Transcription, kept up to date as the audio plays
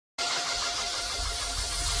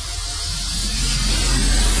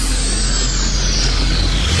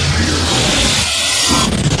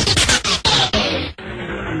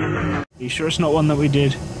sure it's not one that we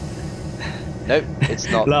did Nope, it's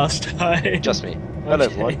not. last time? Trust me. Hello Okay,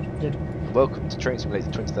 everyone. good. Welcome to Train Simulator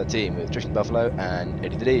 2013 with Drifting Buffalo and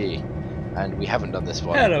Eddie the D. And we haven't done this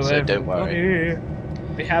one, Hello, so everybody. don't worry.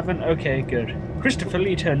 We haven't? Okay, good. Christopher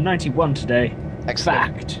Lee turned 91 today. Excellent.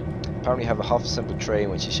 Fact. Apparently have a half-assembled train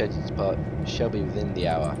which is scheduled to depart shall be within the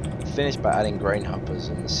hour. Finished by adding grain hoppers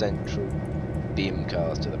and the central beam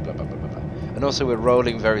cars to the blah blah blah blah blah. And also we're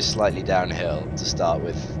rolling very slightly downhill to start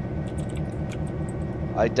with.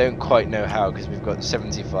 I don't quite know how because we've got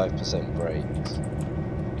 75% brakes.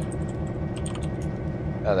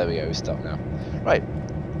 Oh, there we go, we stop now. Right,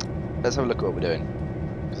 let's have a look at what we're doing.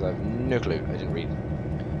 Because I have no clue, I didn't read.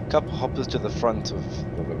 Couple hoppers to the front of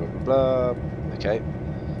blah blah blah blah blah. Okay,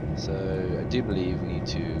 so I do believe we need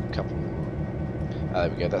to couple. There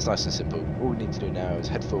we go, that's nice and simple. All we need to do now is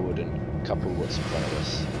head forward and couple what's in front of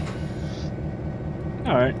us.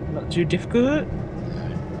 Alright, not too difficult.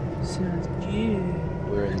 Sounds good.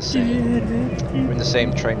 We're in the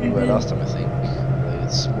same train we were last time, I think. The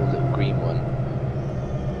small little green one.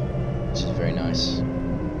 Which is very nice.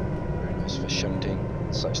 Very nice for shunting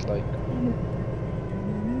and such like.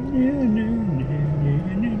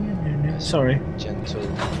 Sorry. Gentle.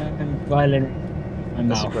 Violin.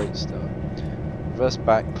 That's a great start. Reverse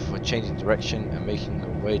back before changing direction and making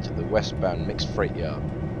our way to the westbound mixed freight yard.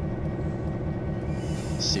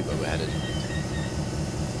 Let's see where we're headed.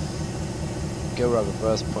 Go around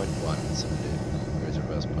reverse point 1. Let's have a look. Where is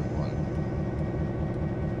reverse point 1?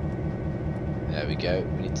 There we go.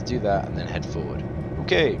 We need to do that and then head forward.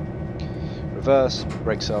 Okay. Reverse,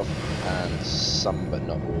 brakes off, and some but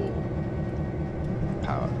not all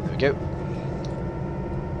power. There we go.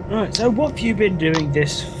 Right, so what have you been doing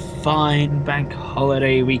this fine bank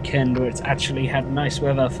holiday weekend where it's actually had nice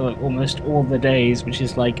weather for almost all the days, which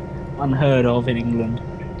is like unheard of in England?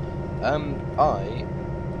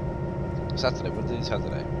 Saturday, what did I do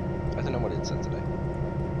Saturday? I don't know what I did Saturday.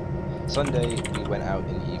 Sunday, we went out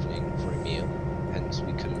in the evening for a meal, hence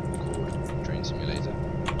we couldn't record Train Simulator.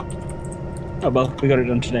 Oh well, we got it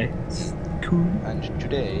done today. Cool. And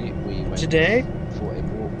today, we went for a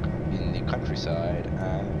walk in the countryside,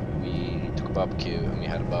 and we took a barbecue, and we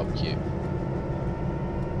had a barbecue.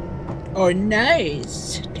 Oh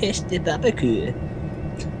nice! Tasty barbecue.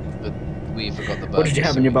 But we forgot the burgers. What did you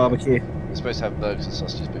have in your barbecue? We were supposed to have burgers and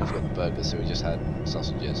sausages, but we forgot the burgers, so we just had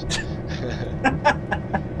sausages.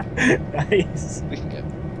 Nice. We can go.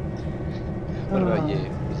 What about you?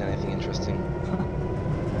 Is there anything interesting?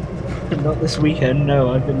 Not this weekend,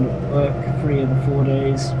 no. I've been at work 3 of the 4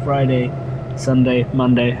 days. Friday, Sunday,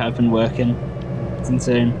 Monday, I've been working. It's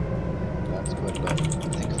insane. That's quite a lot.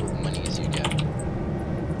 Think of all the money as you get.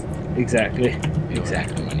 Exactly.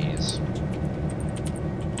 Exactly. Money is.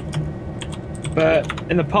 But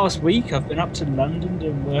in the past week, I've been up to London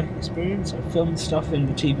doing work experience. I filmed stuff in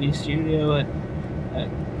the TV studio at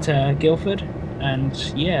Guildford, and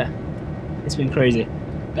yeah, it's been crazy.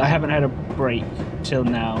 I haven't had a break till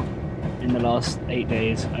now. In the last 8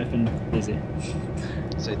 days, I've been busy.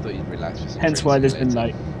 So I thought you'd relax with some hence why there's been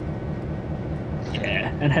like,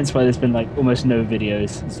 yeah, and hence why there's been like almost no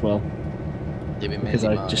videos as well. Because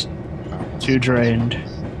I'm just too drained.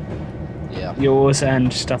 Yeah. Yours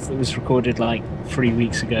and stuff that was recorded like 3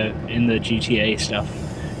 weeks ago in the GTA stuff.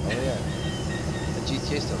 Oh yeah. The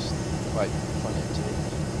GTA stuff's quite funny too.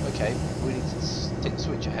 Okay, we need to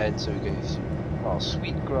switch ahead so we go to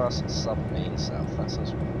Sweetgrass and Sub-Main South. That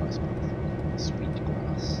sounds really nice.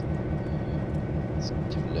 Sweetgrass. Let's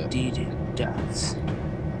give a look. Indeed it does.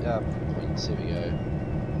 Yeah, points, here we go.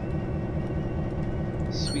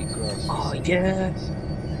 Sweetgrass. Oh yeah.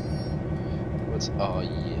 What's oh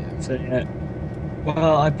yeah? So yeah.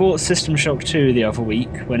 Well, I bought System Shock 2 the other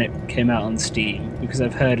week when it came out on Steam because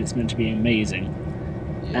I've heard it's meant to be amazing.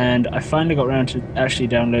 Yeah. And I finally got around to actually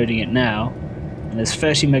downloading it now. And there's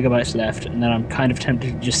 30 megabytes left, and then I'm kind of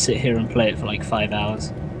tempted to just sit here and play it for like 5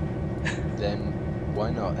 hours. Then why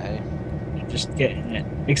not, hey? Just getting it.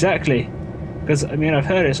 Exactly. Because, I mean, I've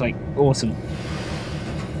heard it's like awesome.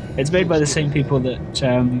 It's made by the same people that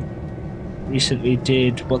recently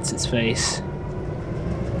did What's Its Face?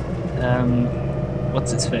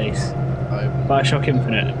 Bioshock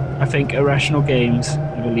Infinite. I think Irrational Games,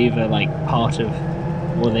 I believe, are like part of,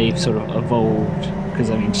 or they've sort of evolved. Because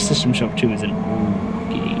I mean, System Shock 2 is an old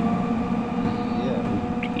game. Yeah.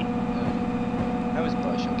 How is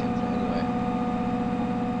Bioshock Infinite anyway?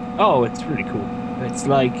 Oh, it's really cool. It's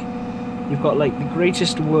like you've got like the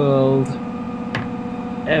greatest world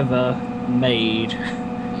ever made.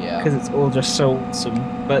 Yeah. Because it's all just so awesome.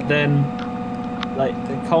 But then, like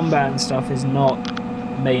the combat and stuff is not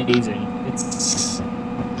amazing. It's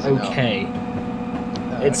okay.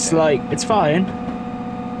 No. It's okay. like, it's fine,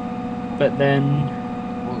 but then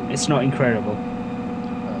Whoa. it's not incredible.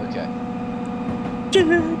 Okay.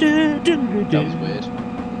 That was weird.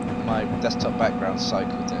 My desktop background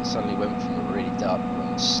cycled and it suddenly went from a really dark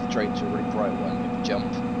one straight to a really bright one. It would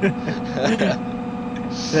jump.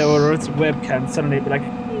 There were its webcam, suddenly it'd be like,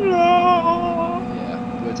 no!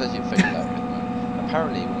 Yeah, well, it's actually a fake black at the moment.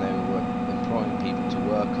 Apparently, when they were employing people to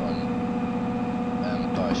work on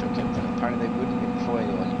Bioshock Infinite, apparently they wouldn't employ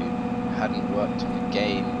anyone who hadn't worked on a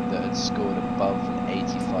game that had scored above an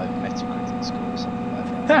 85 Metacritic score or something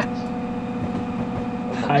like that.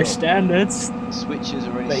 Oh my High God. standards. The Switch is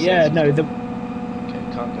already. But yeah, no, the Okay,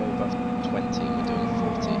 can't go above 20. We're doing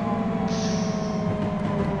 40.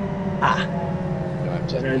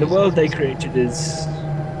 no, the world they created is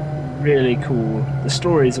really cool. The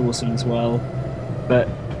story is awesome as well, but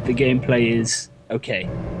the gameplay is okay.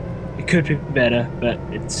 It could be better, but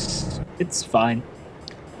it's fine.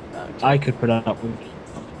 Okay. I could put up with it.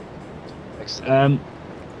 Excellent.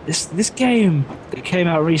 This game that came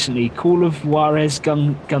out recently, Call of Juarez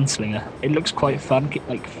Gunslinger. It looks quite fun,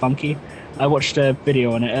 like funky. I watched a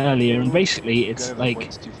video on it earlier, and basically it's Going over like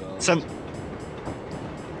points too fast.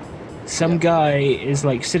 some Yeah. guy is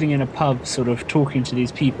like sitting in a pub, sort of talking to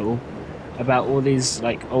these people about all these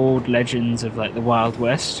like old legends of like the Wild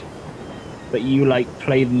West, but you like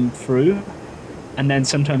play them through, and then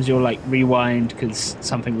sometimes you'll like rewind because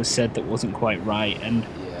something was said that wasn't quite right, and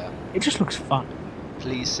Yeah. it just looks fun.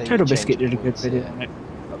 Please say Total you Biscuit change did a good points video here. on it.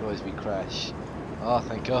 Otherwise we crash. Oh,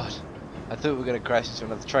 thank God. I thought we were going to crash into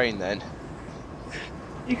another train then.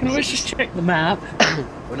 You can always just check the map.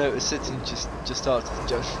 Well, no, it was sitting just after the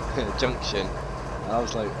junction. And I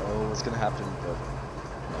was like, oh, what's going to happen? But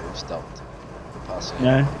no, we've stopped. We're passing.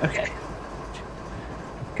 No? Okay.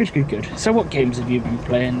 Good. So what games have you been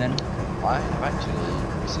playing then? I've actually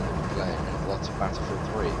recently been playing a lot of Battlefield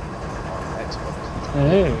 3 on Xbox.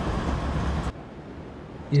 Oh.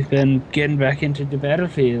 You've been getting back into the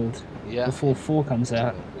Battlefield Yeah. before 4 comes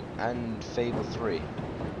out. And Fable 3.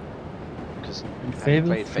 Because And I Fable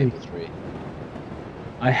played 3? Fable 3.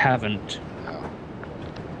 I haven't. Oh.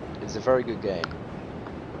 It's a very good game.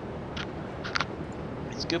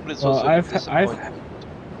 It's good, but it's Well, also I've- disappointment.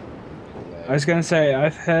 I was going to say,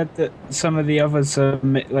 I've heard that some of the others are,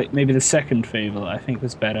 like maybe the second Fable, I think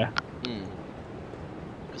was better.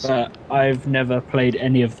 But I've never played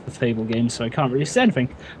any of the Fable games, so I can't really say anything.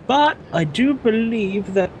 But I do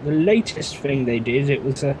believe that the latest thing they did, it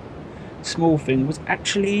was a small thing, was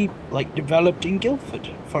actually like developed in Guildford,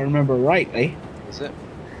 if I remember rightly. Is it?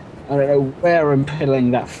 I don't know where I'm pulling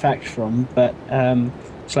that fact from, but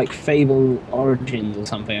it's like Fable Origins or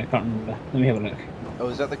something. I can't remember. Let me have a look. Oh,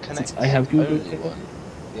 is that the Connect I have only Googled it. one?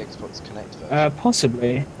 The Xbox Connect version?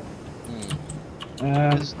 Possibly.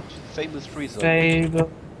 Because Fable 3 is like,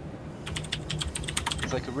 Fable.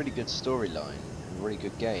 it's like a really good storyline and a really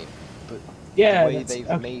good game, but Yeah, the way that's- they've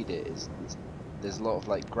okay. made it is there's a lot of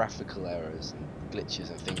like graphical errors and glitches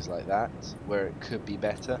and things like that where it could be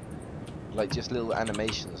better. Like just little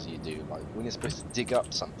animations you do, like when you're supposed to dig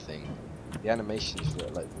up something, the animations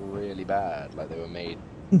look like really bad, like they were made.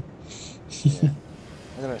 Yeah.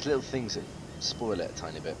 I don't know, it's little things that spoil it a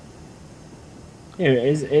tiny bit. Here it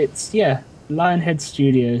is. It's, yeah, Lionhead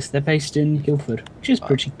Studios. They're based in Guildford, which is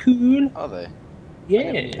pretty cool. Are they? Yeah. I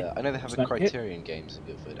never knew that. I know they have It's a like it. Criterion Games at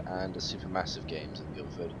Guildford and a Supermassive Games at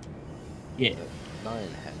Guildford. Yeah. But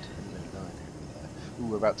Lionhead. No Lionhead there. Ooh,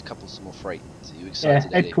 we're about to couple some more freight. Are you Yeah,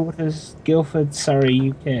 excited, Eddie? headquarters, Guildford,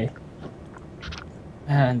 Surrey, UK.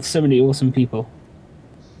 And so many awesome people.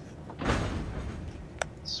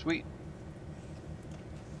 Sweet.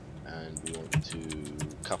 And we want to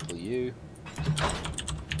couple you.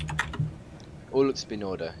 All looks to be in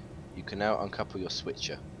order. You can now uncouple your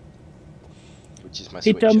switcher. Which is my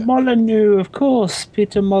Peter switcher. Molyneux, of course.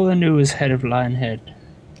 Peter Molyneux is head of Lionhead.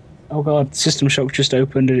 Oh god, System Shock just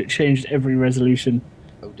opened and it changed every resolution.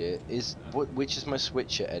 Oh dear. Which is my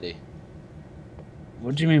switcher, Eddie?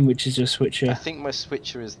 What do you mean, which is your I switcher? think my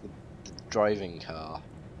switcher is the driving car.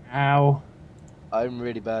 Ow. I'm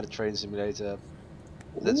really bad at Train Simulator.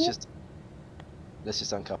 Let's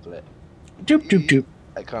just uncouple it. Doop doop doop.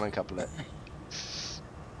 I can't uncouple it.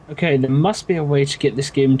 Okay, there must be a way to get this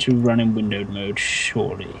game to run in windowed mode,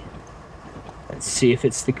 surely. Let's see if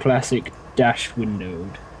it's the classic dash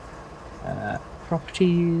windowed.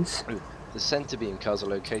 Properties. Ooh, the centre beam cars are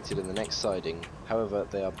located in the next siding. However,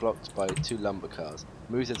 they are blocked by 2 lumber cars.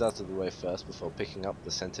 Move those out of the way first before picking up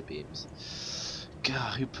the centre beams.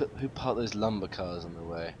 God, who parked those lumber cars in the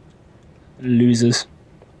way? Losers.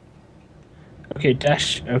 Okay,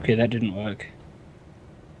 dash. Okay, that didn't work.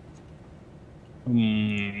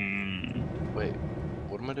 Wait,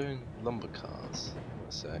 what What am I doing? Lumber cars. Wait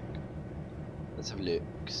a sec. Let's have a look.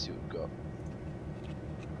 See what we've got.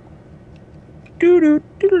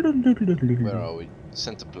 Where are we?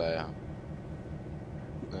 Center player.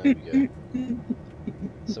 There we go.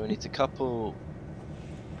 So we need to couple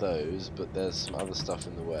those, but there's some other stuff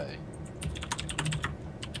in the way.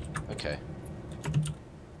 Okay.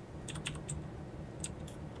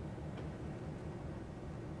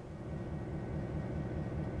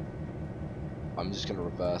 I'm just gonna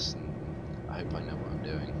reverse, and I hope I know what I'm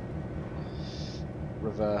doing.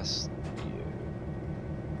 Reverse.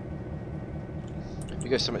 You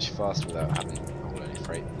go so much faster without having to hold any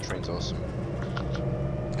freight. The train's awesome.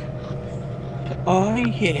 Oh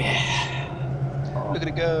yeah. Look at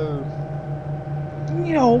it go.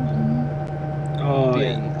 Oh.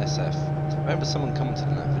 BNSF. I remember someone commented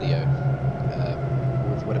on that video.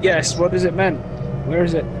 With what it Yes. meant. What does it mean? Where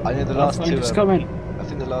is it? I know the last two. Just comment. I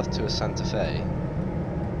think the last two are Santa Fe.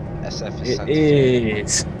 SF is It Santa Fe.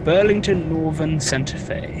 is Burlington Northern Santa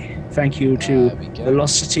Fe. Thank you to There we go.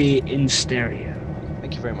 Velocity in Stereo.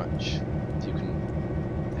 Thank you very much. You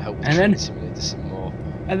can help the And train then- simulator some more.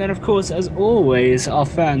 And then, of course, as always, our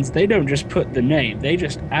fans, they don't just put the name, they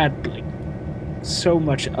just add, like, so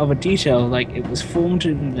much other detail. Like, it was formed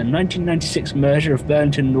in the 1996 merger of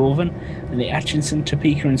Burlington Northern and the Atchison,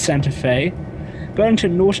 Topeka, and Santa Fe.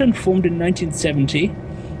 Burlington Northern formed in 1970,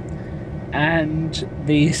 and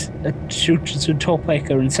the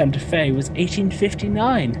Topeka and Santa Fe was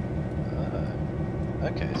 1859.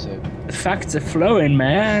 Okay, so The facts are flowing,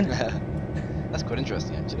 man. that's quite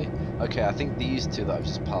interesting, actually. Okay, I think these two that I've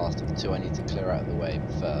just passed are the two I need to clear out of the way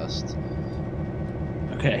first.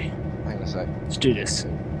 Okay, Hang on a sec. let's do this.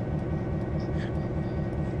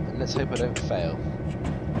 And let's hope I don't fail.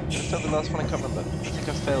 Is that the last one? I can't remember. I think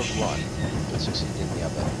I failed one, but succeeded in the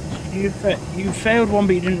other. You failed one,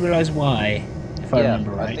 but you didn't realise why, if I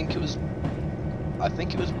remember right. I think it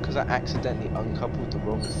was because I accidentally uncoupled the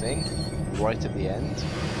wrong thing right at the end.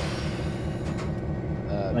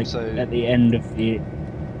 Like, so at the end of the...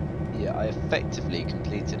 yeah, I effectively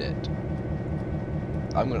completed it.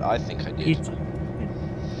 I think I did.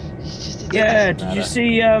 Yeah, did you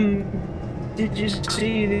see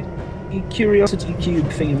the Curiosity Cube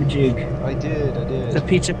thingamajig? I did. The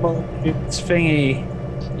Peter Molyneux's thingy.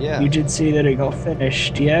 Yeah. You did see that it got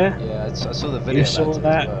finished, yeah? Yeah, I saw the video. You saw about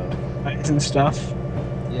that? it as well. And stuff.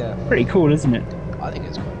 Yeah. Pretty cool, isn't it? I think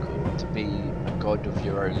it's quite cool to be a god of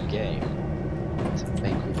your own game, to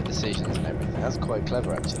make all the decisions and everything. That's quite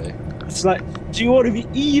clever, actually. It's like, do you want to be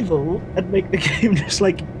evil and make the game just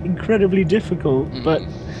like incredibly difficult, but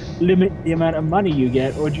limit the amount of money you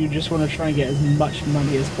get, or do you just want to try and get as much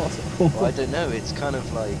money as possible? Well, I don't know. It's kind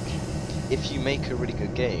of like if you make a really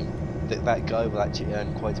good game, that guy will actually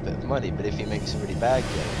earn quite a bit of money. But if he makes a really bad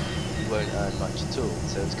game, he won't earn much at all.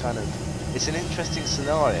 So it's an interesting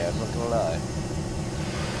scenario. I'm not gonna lie.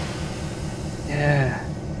 Yeah.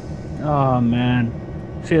 Oh man,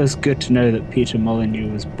 feels good to know that Peter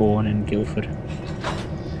Molyneux was born in Guildford.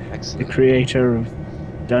 Excellent. The creator of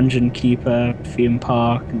Dungeon Keeper, Theme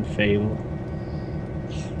Park, and Fable.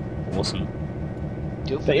 Awesome.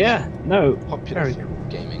 Guildford But yeah, no, popular very for cool.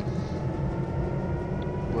 gaming.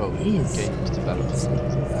 Well, It is. games developers and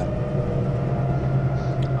things like that.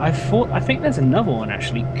 I think there's another one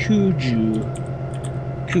actually, Kuji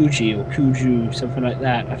or Kuju, something like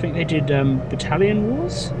that. I think they did Battalion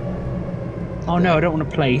Wars. Oh no, I don't want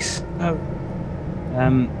to place. Oh,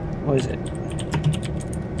 what is it?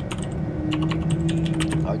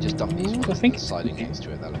 I'll just dump these ones I think and sliding next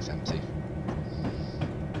to it. That looks empty.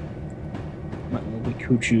 Might well be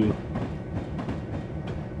Kuju.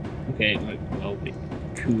 Okay, it might well be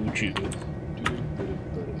Kuju.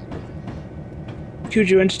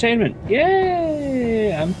 Kuju Entertainment.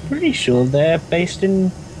 Yay! I'm pretty sure they're based in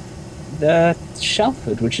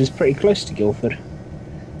Shalford, which is pretty close to Guildford.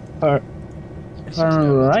 Or, if I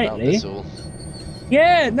remember rightly.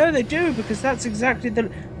 Yeah, no, they do, because that's exactly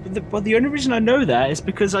well, the only reason I know that is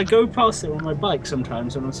because I go past there on my bike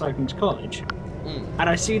sometimes when I'm cycling to college, and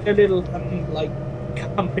I see the little like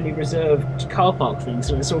company reserved car park things,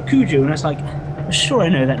 and I saw Kuju, and I was like, I'm sure I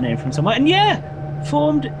know that name from somewhere. And yeah,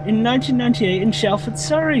 formed in 1998 in Shalford,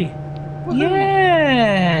 Surrey. Woohoo.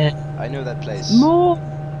 Yeah, I know that place. more.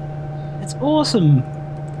 It's awesome,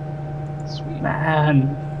 Sweet.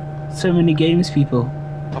 man. So many games people.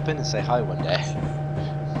 Pop in and say hi one day.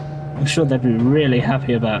 I'm sure they'd be really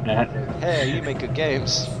happy about that. Hey, you make good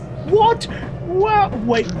games. What? What?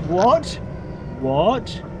 Wait, what? What?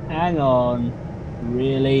 Hang on.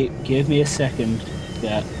 Really? Give me a second.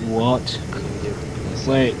 Yeah, what?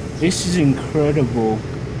 Wait, this is incredible.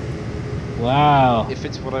 Wow. If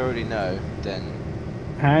it's what I already know, then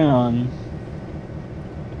Hang on.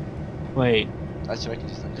 Wait. Actually, I can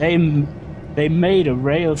just think. They made a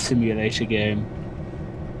rail simulator game.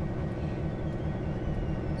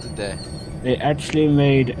 Did they? They actually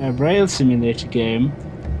made a rail simulator game,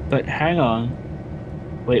 but hang on.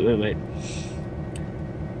 Wait.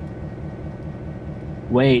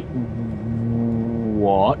 Wait,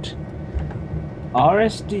 what?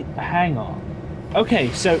 RSD, hang on.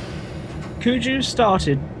 Okay, so Kuju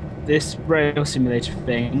started this rail simulator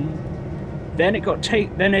thing. Then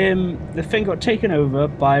the thing got taken over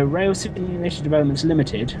by Rail Simulator Developments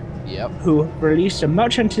Limited, Yep. who released a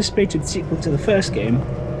much anticipated sequel to the first game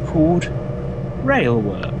called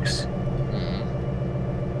Railworks.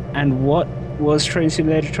 And what was Train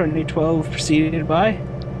Simulator 2012 preceded by? I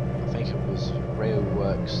think it was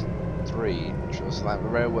Railworks 3, which was like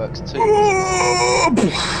Railworks 2.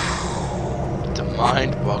 The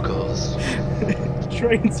mind boggles.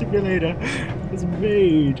 Train Simulator was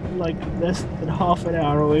made like less than half an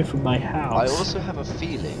hour away from my house. I also have a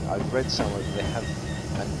feeling, I've read somewhere that they have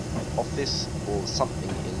an office or something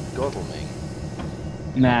in Godalming.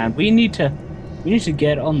 Man, we need to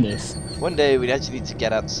get on this. One day we'd actually need to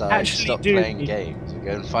get outside, stop playing games, and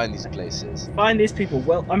go and find these places. Find these people.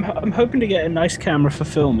 Well, I'm hoping to get a nice camera for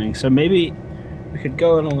filming, so maybe we could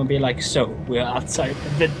go along and be like, so we're outside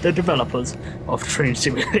the developers of Train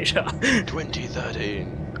Simulator.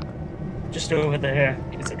 2013. Just over there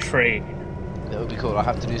is a train. That would be cool. I'll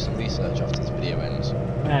have to do some research after this video ends.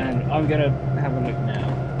 And I'm gonna have a look now.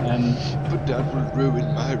 But that will ruin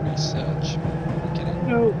my research. I'm kidding.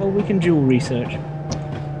 No, well we can dual research.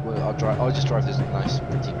 Well, I'll just drive this nice,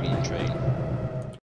 pretty green train.